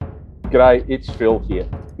G'day, it's Phil here.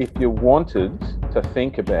 If you wanted to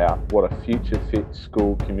think about what a future fit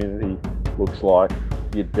school community looks like,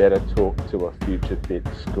 you'd better talk to a future fit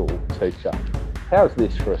school teacher. How's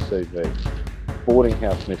this for a CV? Boarding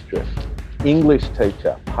house mistress, English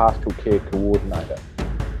teacher, pastoral care coordinator,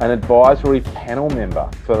 an advisory panel member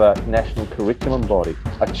for the national curriculum body,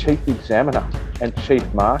 a chief examiner and chief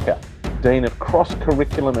marker, dean of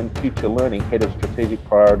cross-curriculum and future learning, head of strategic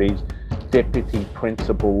priorities, Deputy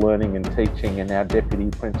Principal Learning and Teaching, and now Deputy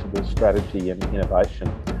Principal Strategy and Innovation.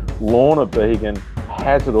 Lorna Began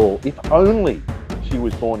has it all. If only she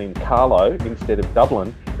was born in Carlo instead of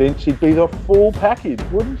Dublin, then she'd be the full package,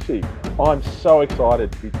 wouldn't she? I'm so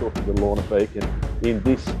excited to be talking to Lorna Began in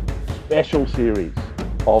this special series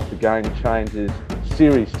of the Game Changers,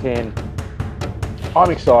 Series 10.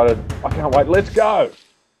 I'm excited. I can't wait. Let's go.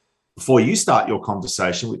 Before you start your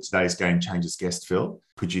conversation with today's Game Changers guest, Phil,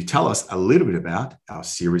 could you tell us a little bit about our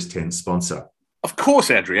Series 10 sponsor? Of course,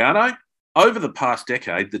 Adriano. Over the past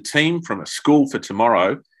decade, the team from A School for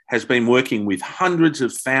Tomorrow has been working with hundreds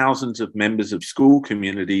of thousands of members of school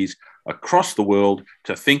communities across the world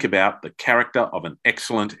to think about the character of an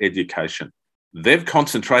excellent education. They've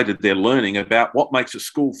concentrated their learning about what makes a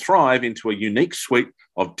school thrive into a unique suite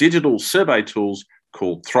of digital survey tools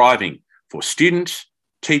called Thriving for students,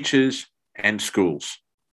 teachers, and schools.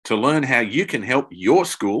 To learn how you can help your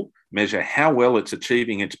school measure how well it's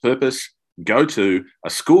achieving its purpose, go to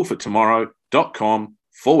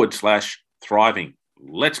aschoolfortomorrow.com/thriving.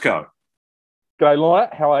 Let's go. G'day, Lorna.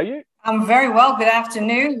 How are you? I'm very well. Good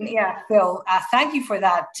afternoon. Yeah, Phil, thank you for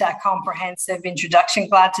that comprehensive introduction.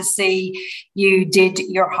 Glad to see you did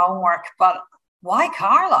your homework. But why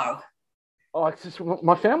Carlo? Oh, it's just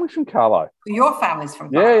my family's from Carlo. Your family's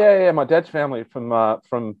from Carlo? Yeah. My dad's family from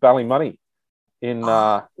Ballymoney,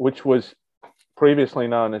 which was previously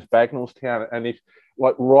known as Bagnallstown. And if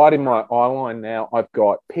right in my eyeline now, I've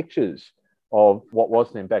got pictures of what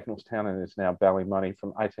was then Bagnallstown and is now Ballymoney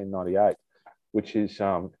from 1898, which is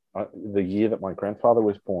the year that my grandfather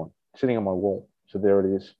was born, sitting on my wall. So there it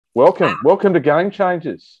is. Welcome to Game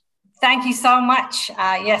Changers. Thank you so much.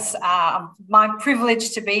 Yes, my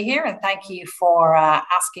privilege to be here, and thank you for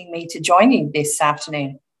asking me to join you this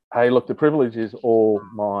afternoon. Hey, look, the privilege is all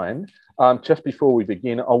mine. Just before we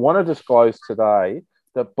begin, I want to disclose today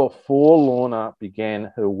that before Lorna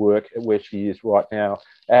began her work at where she is right now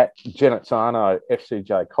at Genazzano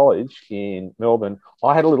FCJ College in Melbourne,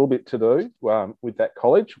 I had a little bit to do with that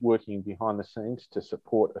college, working behind the scenes to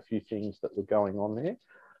support a few things that were going on there.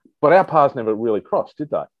 But our paths never really crossed, did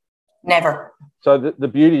they? Never. So the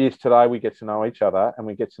beauty is today we get to know each other, and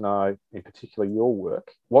we get to know, in particular, your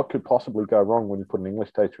work. What could possibly go wrong when you put an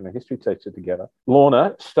English teacher and a history teacher together?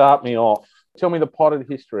 Lorna, start me off. Tell me the potted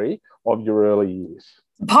history of your early years.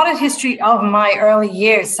 The potted history of my early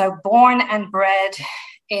years. So born and bred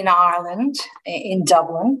in Ireland, in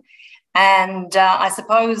Dublin. And I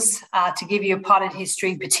suppose to give you a potted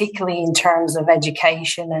history, particularly in terms of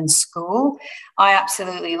education and school, I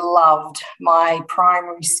absolutely loved my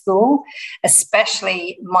primary school,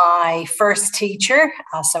 especially my first teacher.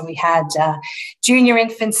 So we had junior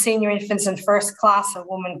infants, senior infants, and first class. A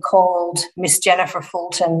woman called Miss Jennifer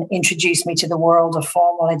Fulton introduced me to the world of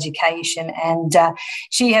formal education. And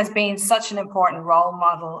she has been such an important role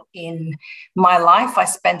model in my life. I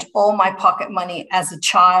spent all my pocket money as a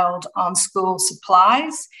child on school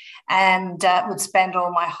supplies and would spend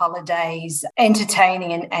all my holidays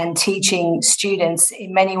entertaining and teaching students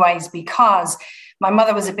in many ways because my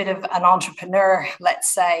mother was a bit of an entrepreneur,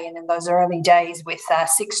 let's say, and in those early days with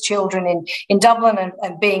 6 children in Dublin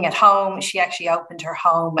and being at home, she actually opened her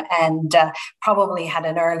home and probably had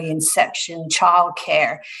an early inception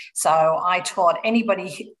childcare. So I taught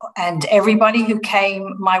anybody and everybody who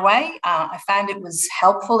came my way. I found it was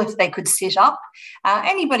helpful if they could sit up.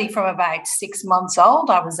 Anybody from about 6 months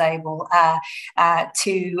old, I was able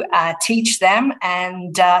to teach them.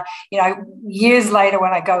 And, years later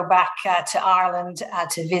when I go back to Ireland,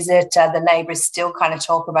 to visit, the neighbours still kind of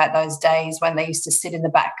talk about those days when they used to sit in the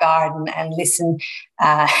back garden and listen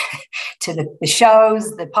to the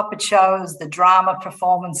shows, the puppet shows, the drama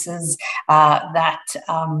performances that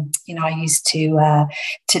I used to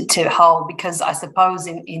hold, because I suppose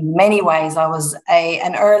in many ways I was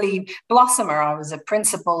an early blossomer. I was a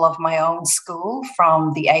principal of my own school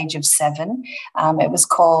from the age of 7. It was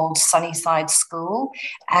called Sunnyside School,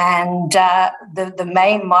 and the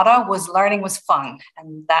main motto was learning was fun,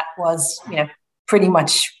 and that was pretty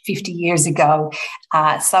much 50 years ago.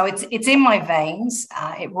 So it's in my veins.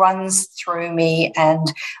 It runs through me, and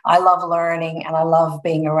I love learning, and I love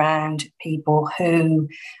being around people who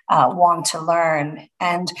want to learn.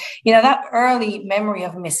 And, you know, that early memory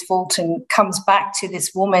of Miss Fulton comes back to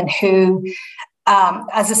this woman who,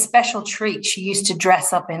 as a special treat, she used to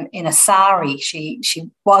dress up in a sari. She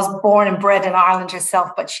was born and bred in Ireland herself,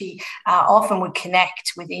 but she often would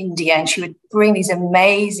connect with India, and she would bring these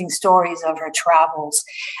amazing stories of her travels.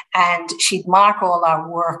 And she'd mark all our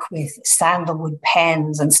work with sandalwood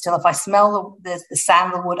pens. And still, if I smell the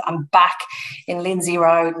sandalwood, I'm back in Lindsay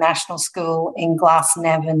Road National School in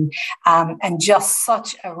Glasnevin, and just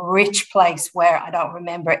such a rich place where I don't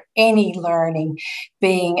remember any learning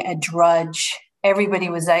being a drudge. Everybody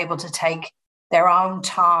was able to take their own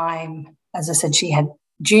time. As I said, she had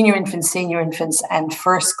junior infants, senior infants, and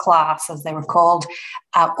first class, as they were called,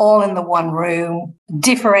 all in the one room.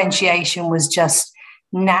 Differentiation was just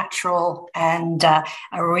natural, and a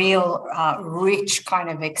real rich kind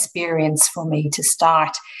of experience for me to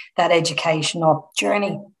start that educational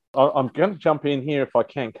journey. I'm going to jump in here if I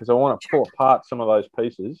can, because I want to pull apart some of those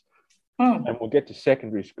pieces, and we'll get to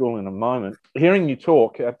secondary school in a moment. Hearing you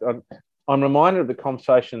talk, I'm reminded of the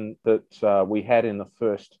conversation that we had in the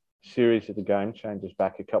first series of the Game Changers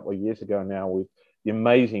back a couple of years ago now with the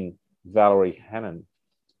amazing Valerie Hannon,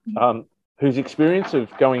 whose experience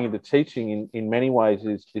of going into teaching in many ways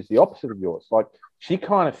is the opposite of yours. Like, she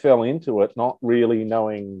kind of fell into it not really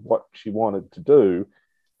knowing what she wanted to do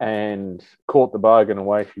and caught the bug and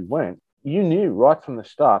away she went. You knew right from the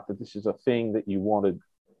start that this is a thing that you wanted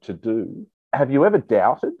to do. Have you ever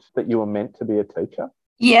doubted that you were meant to be a teacher?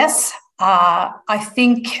 Yes. I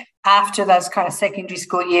think after those kind of secondary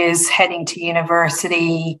school years, heading to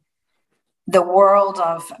university, the world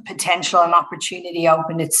of potential and opportunity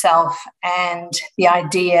opened itself. And the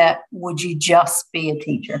idea, would you just be a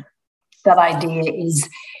teacher? That idea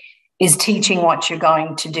is teaching what you're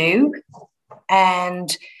going to do.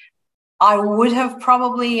 And I would have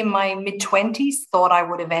probably in my mid-20s thought I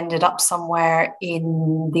would have ended up somewhere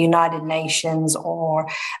in the United Nations or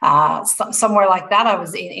somewhere like that. I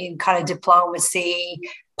was in kind of diplomacy,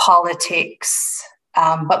 politics,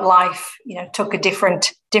 but life, you know, took a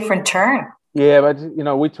different turn. Yeah, but, you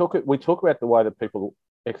know, we talk about the way that people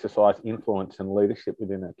exercise influence and leadership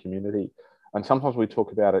within a community. And sometimes we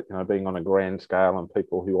talk about it, you know, being on a grand scale and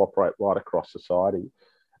people who operate right across society.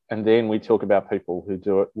 And then we talk about people who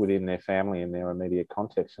do it within their family and their immediate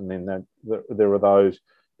context. And then there are those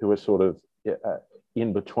who are sort of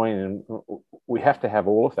in between. And we have to have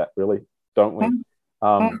all of that, really, don't we?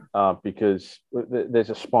 Because there's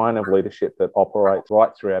a spine of leadership that operates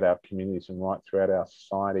right throughout our communities and right throughout our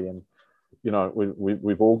society. And, you know,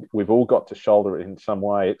 we've all got to shoulder it in some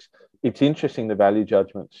way. It's interesting, the value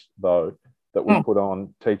judgments, though, that we put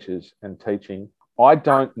on teachers and teaching. I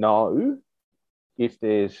don't know if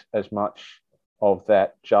there's as much of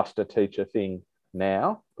that just a teacher thing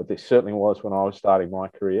now, but there certainly was when I was starting my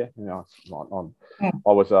career. You know,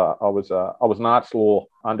 I was an arts law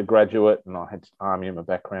undergraduate, and I had army in my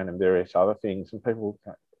background and various other things. And people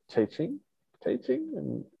teaching,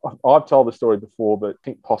 and I've told the story before, but I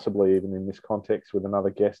think possibly even in this context with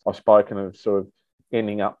another guest, I've spoken of sort of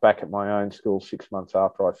ending up back at my own school 6 months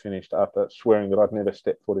after I finished, after swearing that I'd never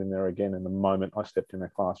step foot in there again. And the moment I stepped in a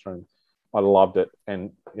classroom, I loved it.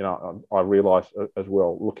 And, you know, I realised as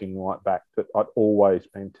well, looking right back, that I'd always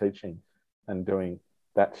been teaching and doing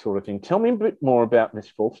that sort of thing. Tell me a bit more about Miss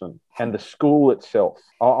Fulton and the school itself.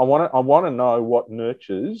 I want to know what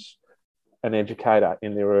nurtures an educator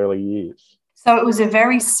in their early years. So it was a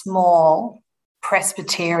very small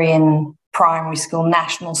Presbyterian primary school,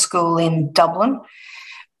 national school in Dublin,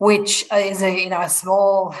 which is a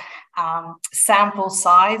small sample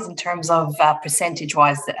size in terms of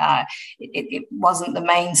percentage-wise. It wasn't the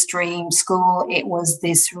mainstream school. It was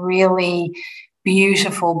this really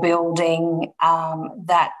beautiful building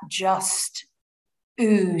that just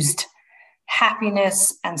oozed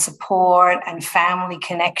happiness and support and family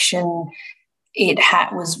connection. It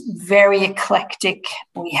was very eclectic.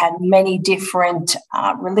 We had many different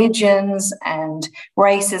religions and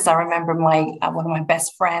races. I remember one of my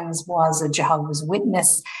best friends was a Jehovah's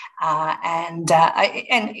Witness, and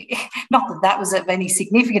not that was of any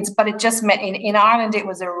significance, but it just meant in Ireland it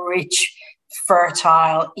was a rich,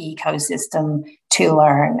 fertile ecosystem to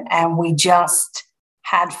learn, and we just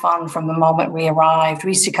had fun from the moment we arrived.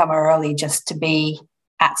 We used to come early just to be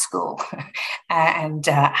at school and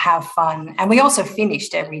have fun. And we also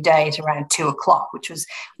finished every day at around 2:00,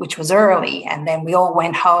 which was early. And then we all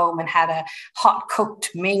went home and had a hot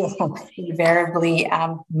cooked meal invariably.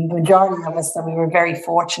 The majority of us, so we were very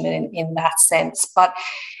fortunate in that sense. But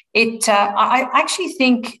I actually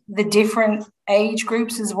think the different age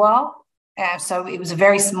groups as well. So it was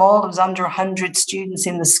very small. There was under 100 students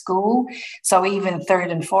in the school. So even third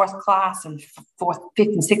and fourth class and fourth, fifth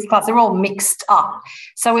and sixth class, they're all mixed up.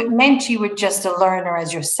 So it meant you were just a learner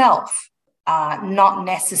as yourself, not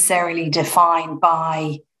necessarily defined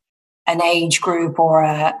by an age group or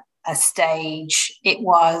a stage. It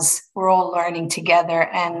was, we're all learning together.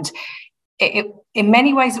 And in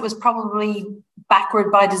many ways, it was probably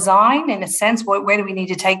backward by design in a sense. Where do we need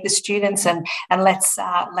to take the students, and let's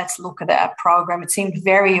look at a program. It seemed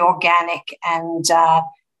very organic and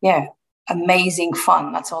amazing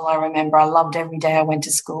fun. That's all I remember. I loved every day I went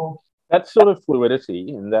to school. That sort of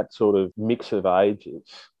fluidity and that sort of mix of ages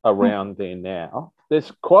around there now,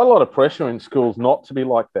 there's quite a lot of pressure in schools not to be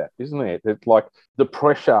like that, isn't there? It's like the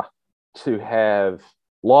pressure to have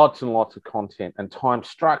lots and lots of content and time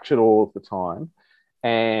structured all of the time,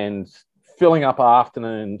 and filling up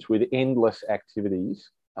afternoons with endless activities.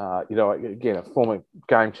 Again, a former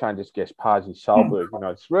Game Changers guest, Pasi Solberg,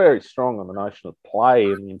 it's very strong on the notion of play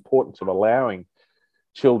and the importance of allowing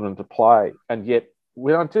children to play. And yet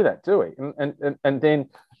we don't do that, do we? And then,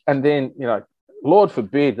 Lord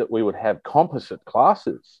forbid that we would have composite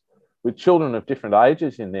classes with children of different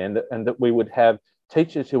ages in there, and that we would have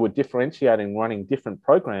teachers who were differentiating, running different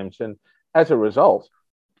programs. And as a result,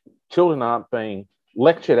 children aren't being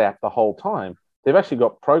lectured at the whole time. They've actually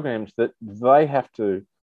got programs that they have to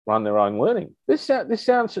run their own learning. This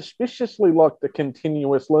sounds suspiciously like the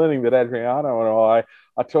continuous learning that Adriano and I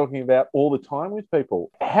are talking about all the time with people.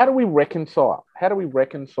 How do we reconcile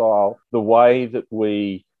the way that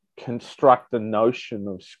we construct the notion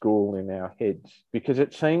of school in our heads? Because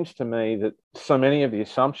it seems to me that so many of the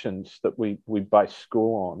assumptions that we base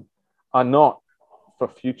school on are not for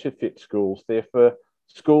future fit schools. They're for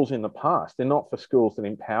schools in the past. They're not for schools that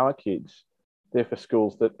empower kids. They're for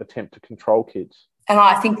schools that attempt to control kids. And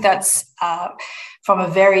I think that's from a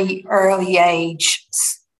very early age,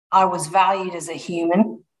 I was valued as a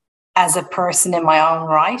human, as a person in my own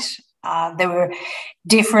right. There were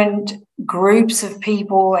different groups of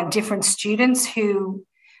people and different students who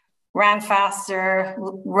ran faster,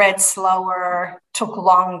 read slower, took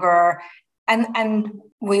longer, and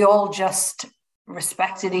we all just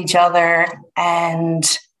respected each other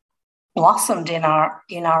and blossomed in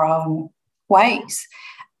our own ways.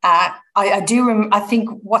 I think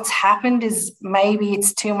what's happened is maybe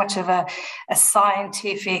it's too much of a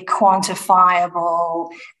scientific,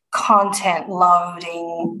 quantifiable, content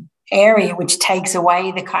loading area, which takes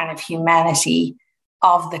away the kind of humanity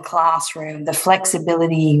of the classroom, the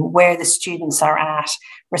flexibility where the students are at,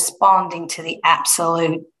 responding to the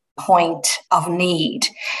absolute point of need.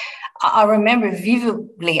 I remember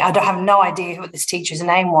vividly, I have no idea what this teacher's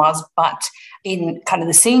name was, but in kind of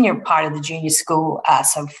the senior part of the junior school,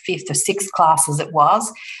 so fifth or sixth class as it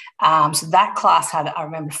was, so that class had, I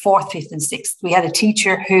remember, fourth, fifth and sixth. We had a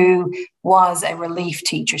teacher who was a relief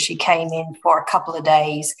teacher. She came in for a couple of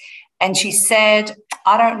days and she said,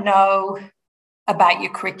 I don't know about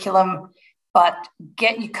your curriculum, but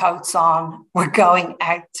get your coats on, we're going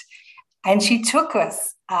out. And she took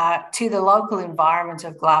us to the local environment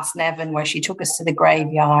of Glasnevin, where she took us to the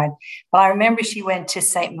graveyard. But I remember she went to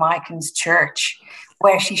St. Michan's Church,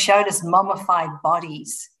 where she showed us mummified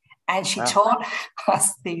bodies. And she taught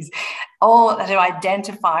us all to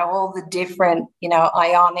identify all the different,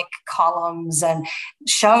 Ionic columns, and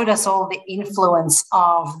showed us all the influence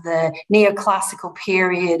of the neoclassical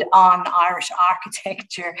period on Irish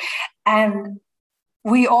architecture. And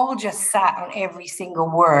we all just sat on every single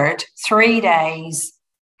word. 3 days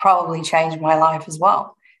probably changed my life as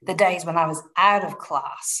well. The days when I was out of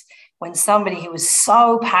class, when somebody who was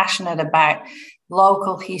so passionate about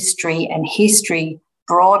local history and history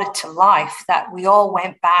brought it to life, that we all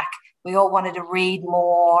went back, we all wanted to read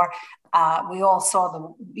more, we all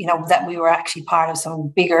saw that we were actually part of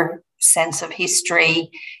some bigger sense of history.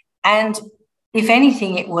 And if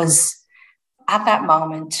anything, it was, at that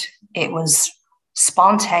moment, it was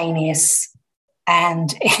spontaneous,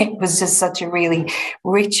 and it was just such a really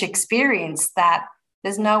rich experience that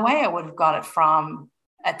there's no way I would have got it from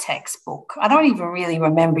a textbook. I don't even really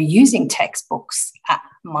remember using textbooks at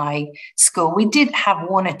my school. We did have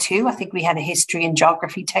one or two. I think we had a history and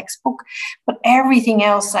geography textbook, but everything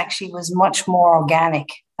else actually was much more organic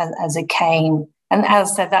as it came. And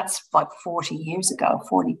as I said, that's like 40 years ago,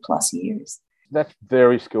 40 plus years. that's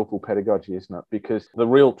very skillful pedagogy, isn't it? Because the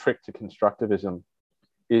real trick to constructivism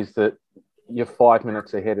is that you're 5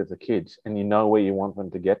 minutes ahead of the kids and you know where you want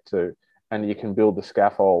them to get to, and you can build the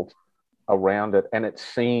scaffold around it, and it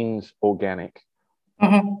seems organic,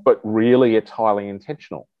 but really it's highly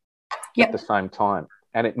intentional at the same time.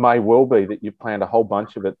 And it may well be that you've planned a whole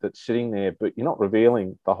bunch of it that's sitting there, but you're not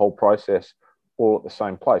revealing the whole process all at the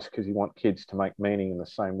same place because you want kids to make meaning in the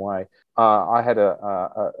same way. I had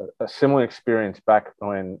a similar experience back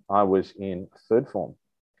when I was in third form,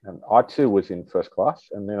 and I too was in first class,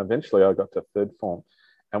 and then eventually I got to third form,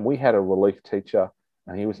 and we had a relief teacher,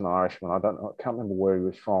 and he was an Irishman. I can't remember where he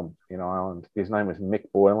was from in Ireland. His name was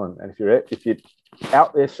Mick Boylan, and if you're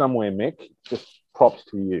out there somewhere, Mick, just props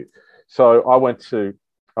to you. So I went to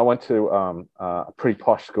a pretty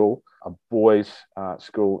posh school, a boys'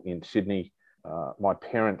 school in Sydney. My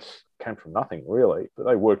parents came from nothing really, but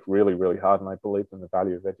they worked really, really hard, and they believed in the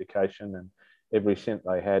value of education, and every cent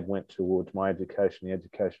they had went towards my education, the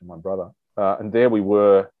education of my brother. And there we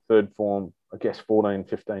were, third form, I guess 14,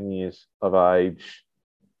 15 years of age.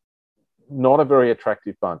 Not a very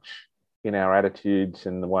attractive bunch in our attitudes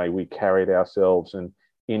and the way we carried ourselves. And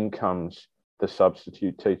in comes the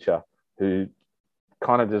substitute teacher, who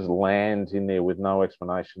kind of just lands in there with no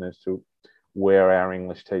explanation as to where our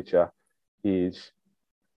English teacher is.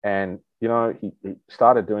 And, you know, he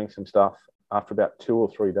started doing some stuff after about 2 or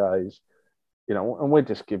 3 days, you know, and we're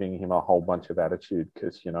just giving him a whole bunch of attitude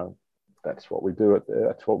because, you know, that's what we do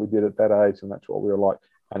that's what we did at that age, and that's what we were like.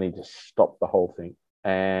 And he just stopped the whole thing.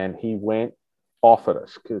 And he went off at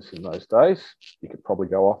us, because in those days, you could probably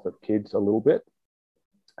go off at kids a little bit.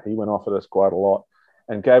 He went off at us quite a lot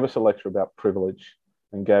and gave us a lecture about privilege,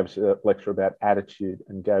 and gave us a lecture about attitude,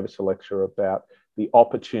 and gave us a lecture about the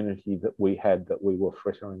opportunity that we had that we were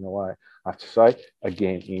frittering away. I have to say,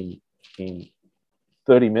 again, in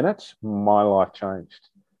 30 minutes, my life changed.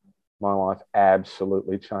 My life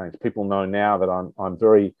absolutely changed. People know now that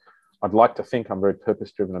I'd like to think I'm very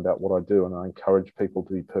purpose-driven about what I do, and I encourage people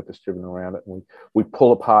to be purpose-driven around it. And we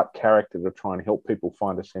pull apart character to try and help people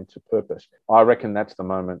find a sense of purpose. I reckon that's the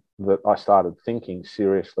moment that I started thinking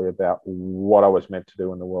seriously about what I was meant to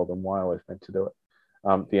do in the world and why I was meant to do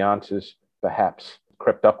it. The answers perhaps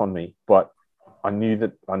crept up on me, but I knew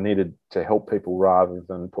that I needed to help people rather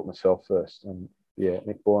than put myself first. And yeah,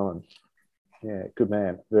 Mick Boylan, yeah, good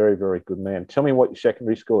man, very, very good man. Tell me what your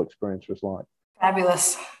secondary school experience was like.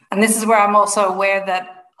 Fabulous. And this is where I'm also aware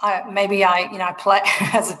that I play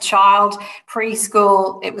as a child,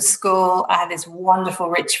 preschool, it was school. I had this wonderful,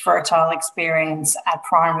 rich, fertile experience at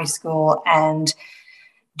primary school, and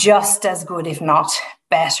just as good, if not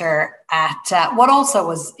better, at what also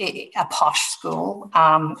was a posh school.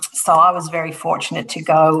 So I was very fortunate to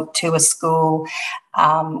go to a school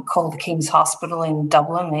called the King's Hospital in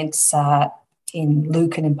Dublin. It's in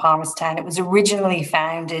Lucan in Palmerstown. It was originally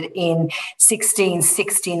founded in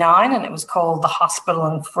 1669, and it was called the Hospital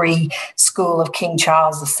and Free School of King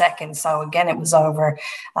Charles II. So again, it was over,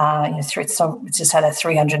 it just had a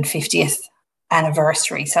 350th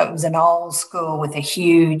anniversary. So it was an old school with a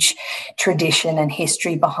huge tradition and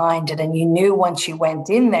history behind it. And you knew once you went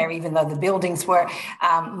in there, even though the buildings were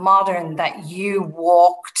modern, that you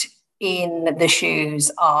walked in the shoes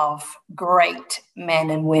of great men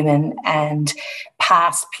and women and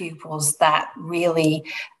past pupils that really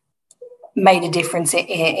made a difference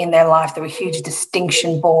in their life. There were huge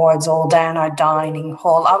distinction boards all down our dining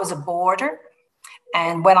hall. I was a boarder,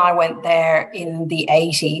 and when I went there in the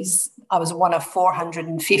 80s, I was one of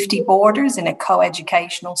 450 boarders in a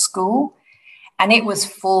co-educational school, and it was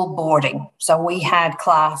full boarding. So we had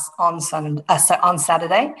class on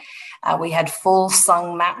Saturday. We had full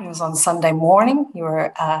sung matins on Sunday morning. You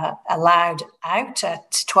were allowed out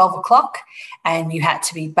at 12 o'clock, and you had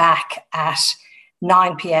to be back at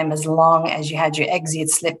 9 p.m. as long as you had your exit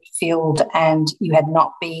slip filled and you had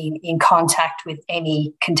not been in contact with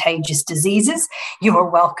any contagious diseases. You were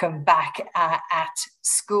welcome back at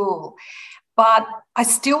school. But I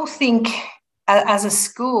still think as a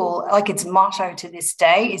school, like its motto to this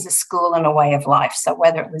day is a school and a way of life. So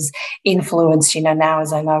whether it was influenced, now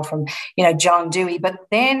as I know from, John Dewey, but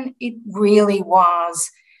then it really was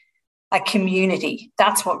a community.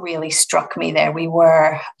 That's what really struck me there. We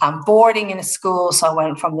were boarding in a school. So I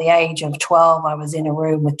went from the age of 12, I was in a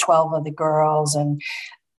room with 12 other girls and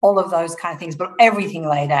all of those kind of things, but everything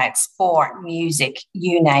laid out, sport, music,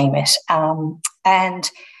 you name it. And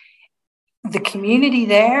the community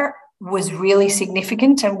there was really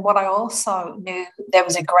significant. And what I also knew, there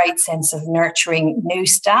was a great sense of nurturing new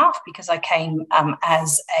staff, because I came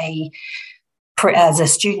as a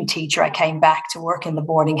student teacher. I came back to work in the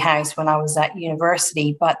boarding house when I was at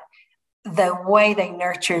university, but the way they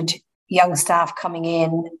nurtured young staff coming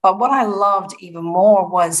in. But what I loved even more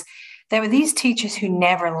was there were these teachers who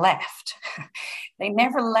never left. They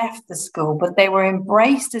never left the school, but they were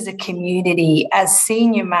embraced as a community, as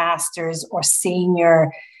senior masters or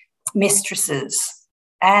senior mistresses.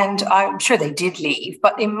 And I'm sure they did leave,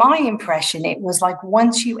 but in my impression, it was like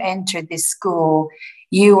once you entered this school,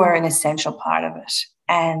 you were an essential part of it.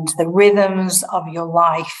 And the rhythms of your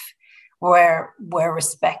life were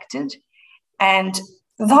respected. And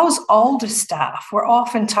those older staff were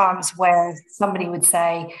oftentimes where somebody would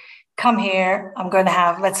say, come here,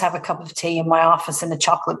 let's have a cup of tea in my office and a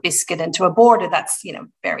chocolate biscuit, and to a boarder, that's,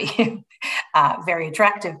 very, very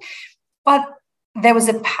attractive. But there was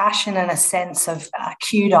a passion and a sense of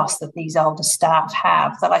kudos that these older staff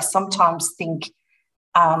have that I sometimes think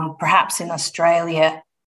perhaps in Australia,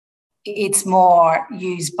 it's more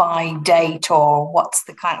used by date or what's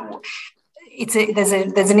the kind of...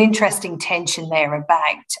 There's an interesting tension there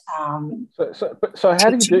about. So how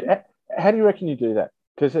do you reckon you do that?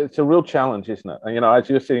 Because it's a real challenge, isn't it? And, as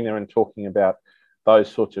you're sitting there and talking about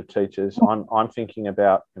those sorts of teachers, I'm thinking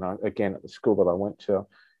about, again, at the school that I went to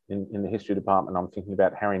in the history department, I'm thinking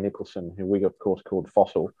about Harry Nicholson, who we, of course, called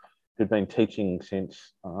Fossil, who'd been teaching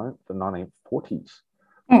since the 1940s.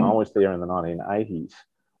 I was there in the 1980s.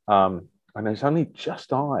 And he's only just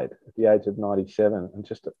died at the age of 97, and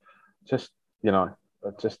just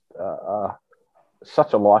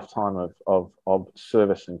such a lifetime of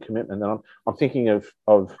service and commitment. And I'm thinking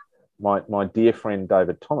of my dear friend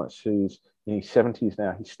David Thomas, who's in his 70s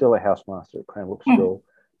now. He's still a housemaster at Cranbrook School,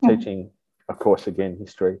 teaching, of course, again,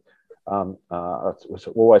 history. It was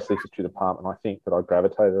always the history department, I think, that I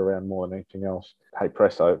gravitated around more than anything else. Hey,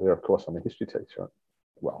 presto, there, of course, I'm a history teacher.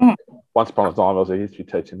 Well, once upon a time I was a history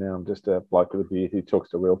teacher. Now I'm just a bloke with a beard who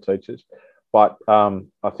talks to real teachers. But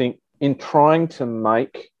I think in trying to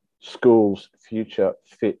make schools future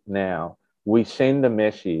fit now, we send a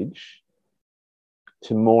message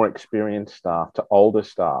to more experienced staff, to older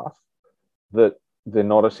staff, that they're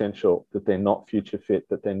not essential, that they're not future fit,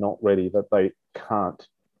 that they're not ready, that they can't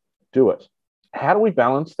do it. How do we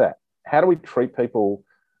balance that? How do we treat people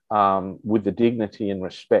with the dignity and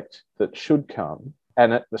respect that should come,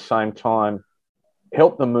 and at the same time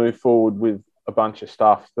help them move forward with a bunch of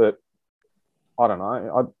stuff that, I don't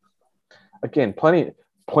know, again, plenty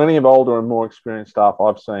of older and more experienced staff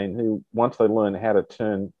I've seen who, once they learn how to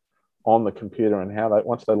turn on the computer and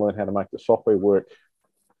once they learn how to make the software work,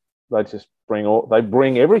 they just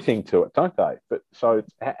bring everything to it, don't they? But so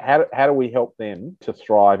how do we help them to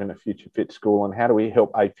thrive in a future fit school, and how do we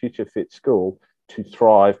help a future fit school to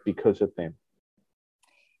thrive because of them?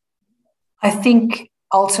 I think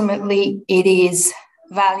ultimately it is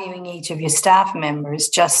valuing each of your staff members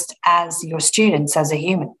just as your students, as a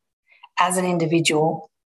human, as an individual.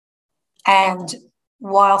 And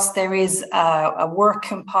whilst there is a work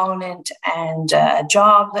component and a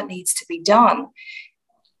job that needs to be done,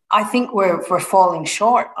 I think we're falling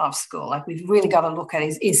short of school. Like, we've really got to look at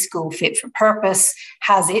is school fit for purpose?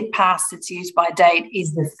 Has it passed its use by date?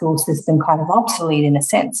 Is the school system kind of obsolete in a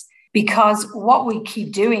sense? Because what we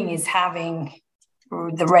keep doing is having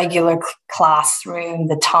the regular classroom,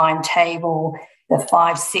 the timetable, the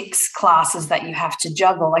 5-6 classes that you have to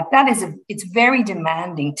juggle. Like, that it's very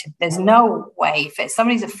demanding. There's no way, if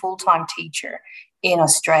somebody's a full-time teacher in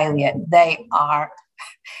Australia, they are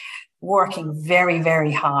working very,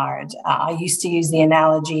 very hard. I used to use the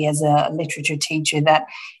analogy as a literature teacher that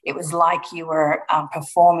it was like you were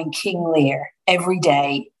performing King Lear every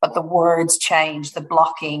day, but the words change, the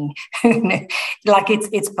blocking, like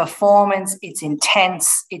it's performance, it's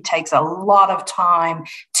intense. It takes a lot of time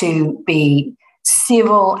to be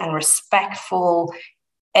civil and respectful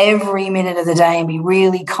every minute of the day and be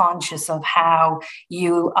really conscious of how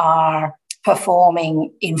you are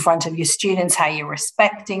performing in front of your students, how you're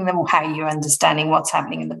respecting them, how you're understanding what's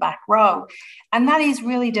happening in the back row. And that is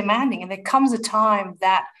really demanding. And there comes a time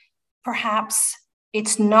that perhaps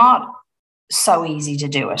it's not so easy to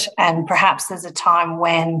do it. And perhaps there's a time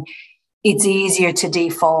when it's easier to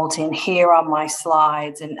default in here on my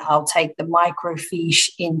slides, and I'll take the microfiche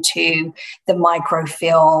into the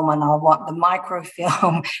microfilm, and I'll want the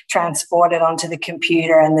microfilm transported onto the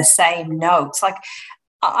computer and the same notes. Like,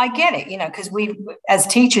 I get it, because as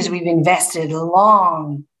teachers, we've invested a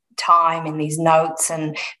long time in these notes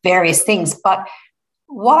and various things. But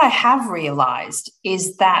what I have realized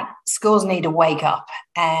is that schools need to wake up,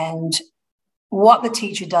 and what the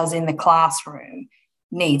teacher does in the classroom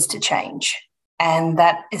needs to change. And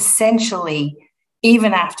that essentially,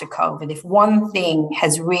 even after COVID, if one thing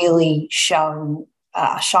has really shone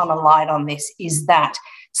a light on this, is that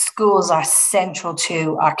schools are central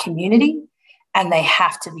to our community and they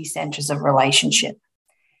have to be centres of relationship.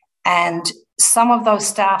 And some of those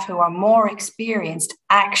staff who are more experienced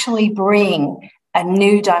actually bring a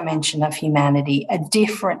new dimension of humanity, a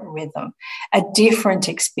different rhythm, a different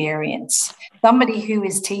experience. Somebody who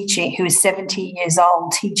is teaching, who is 70 years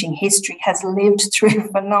old, teaching history, has lived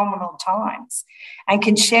through phenomenal times and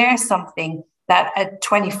can share something that a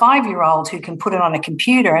 25-year-old who can put it on a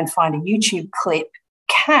computer and find a YouTube clip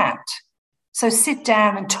can't. So sit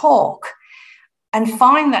down and talk and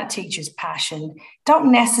find that teacher's passion.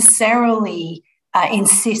 Don't necessarily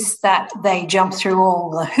insist that they jump through all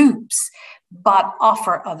the hoops, but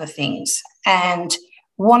offer other things. And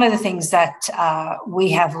one of the things that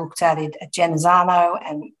we have looked at Genazzano,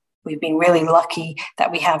 and we've been really lucky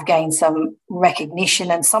that we have gained some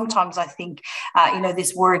recognition. And sometimes I think,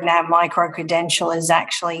 this word now, micro-credential, is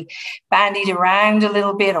actually bandied around a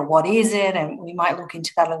little bit, or what is it? And we might look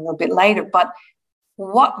into that a little bit later. But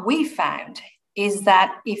what we found is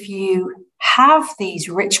that if you have these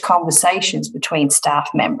rich conversations between staff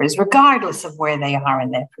members, regardless of where they are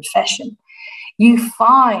in their profession, you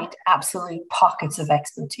find absolute pockets of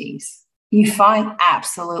expertise. You find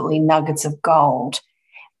absolutely nuggets of gold.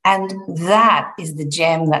 And that is the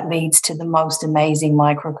gem that leads to the most amazing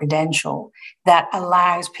micro-credential that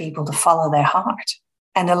allows people to follow their heart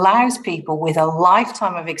and allows people with a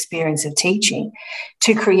lifetime of experience of teaching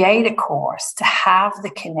to create a course, to have the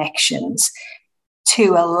connections,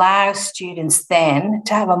 to allow students then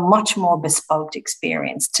to have a much more bespoke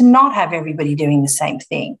experience, to not have everybody doing the same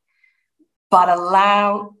thing, but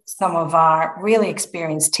allow some of our really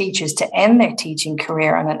experienced teachers to end their teaching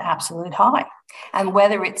career on an absolute high. And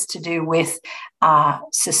whether it's to do with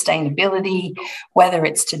sustainability, whether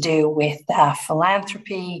it's to do with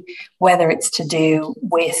philanthropy, whether it's to do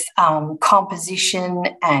with composition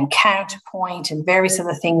and counterpoint and various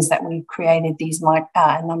other things that we've created these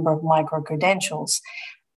a number of micro-credentials,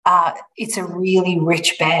 it's a really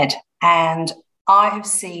rich bed. And I have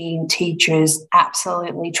seen teachers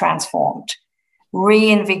absolutely transformed,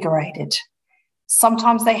 reinvigorated.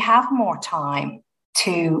 Sometimes they have more time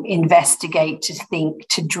to investigate, to think,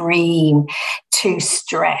 to dream, to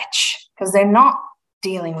stretch, because they're not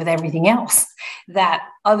dealing with everything else that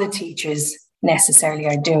other teachers necessarily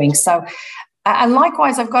are doing. So, and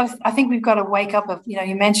likewise, I think we've got to wake up of,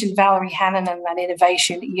 you mentioned Valerie Hannon and that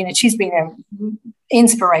innovation unit. She's been an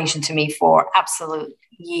inspiration to me for absolute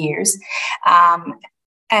years.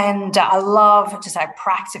 And I love just how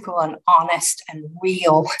practical and honest and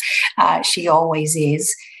real she always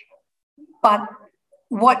is. But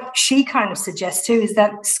what she kind of suggests too is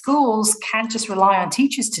that schools can't just rely on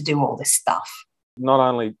teachers to do all this stuff. Not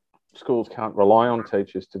only schools can't rely on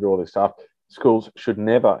teachers to do all this stuff, schools should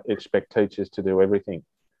never expect teachers to do everything.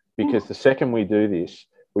 Because the second we do this,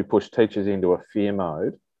 we push teachers into a fear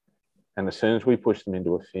mode. And as soon as we push them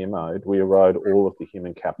into a fear mode, we erode all of the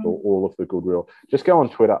human capital, all of the goodwill. Just go on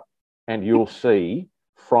Twitter and you'll see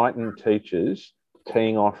frightened teachers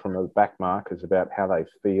teeing off from the back markers about how they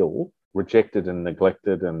feel rejected and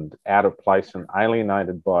neglected and out of place and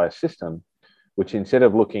alienated by a system, which instead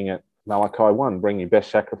of looking at Malachi 1, bring your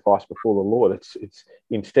best sacrifice before the Lord, it's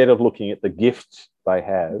instead of looking at the gifts they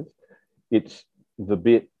have, it's the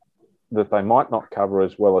bit that they might not cover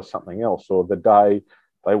as well as something else, or the day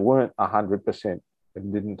they weren't 100%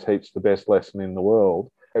 and didn't teach the best lesson in the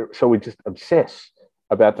world. So we just obsess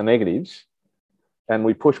about the negatives and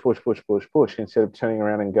we push instead of turning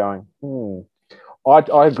around and going,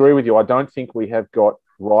 I agree with you. I don't think we have got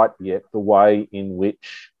right yet the way in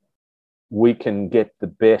which we can get the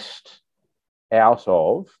best out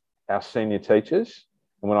of our senior teachers.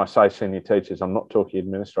 And when I say senior teachers, I'm not talking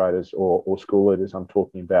administrators or school leaders. I'm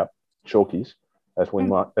talking about chalkies, as we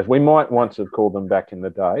might once have called them back in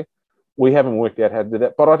the day. We haven't worked out how to do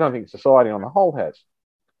that, but I don't think society on the whole has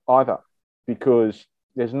either, because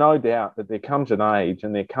there's no doubt that there comes an age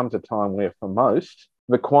and there comes a time where for most,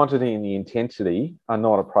 the quantity and the intensity are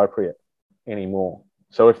not appropriate anymore.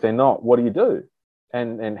 So if they're not, what do you do?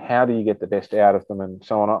 And how do you get the best out of them and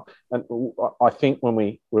so on? And I think when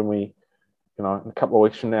we in a couple of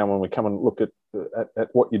weeks from now, when we come and look at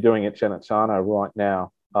what you're doing at Genazzano right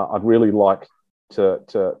now, I'd really like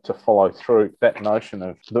to follow through that notion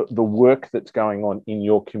of the work that's going on in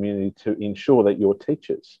your community to ensure that your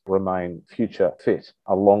teachers remain future fit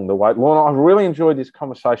along the way. Lorna, I've really enjoyed this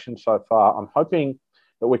conversation so far. I'm hoping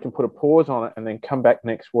that we can put a pause on it and then come back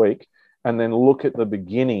next week and then look at the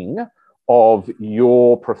beginning of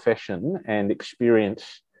your profession and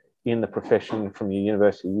experience in the profession from your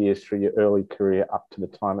university years through your early career up to the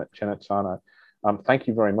time at Genazzano. Thank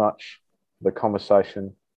you very much for the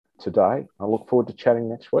conversation today. I look forward to chatting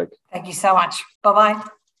next week. Thank you so much. Bye-bye.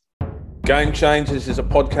 Game Changers is a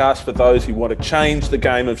podcast for those who want to change the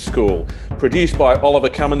game of school. Produced by Oliver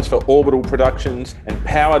Cummins for Orbital Productions and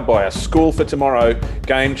powered by A School for Tomorrow,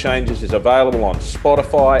 Game Changers is available on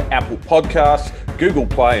Spotify, Apple Podcasts, Google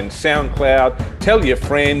Play and SoundCloud. Tell your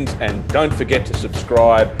friends and don't forget to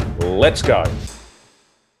subscribe. Let's go.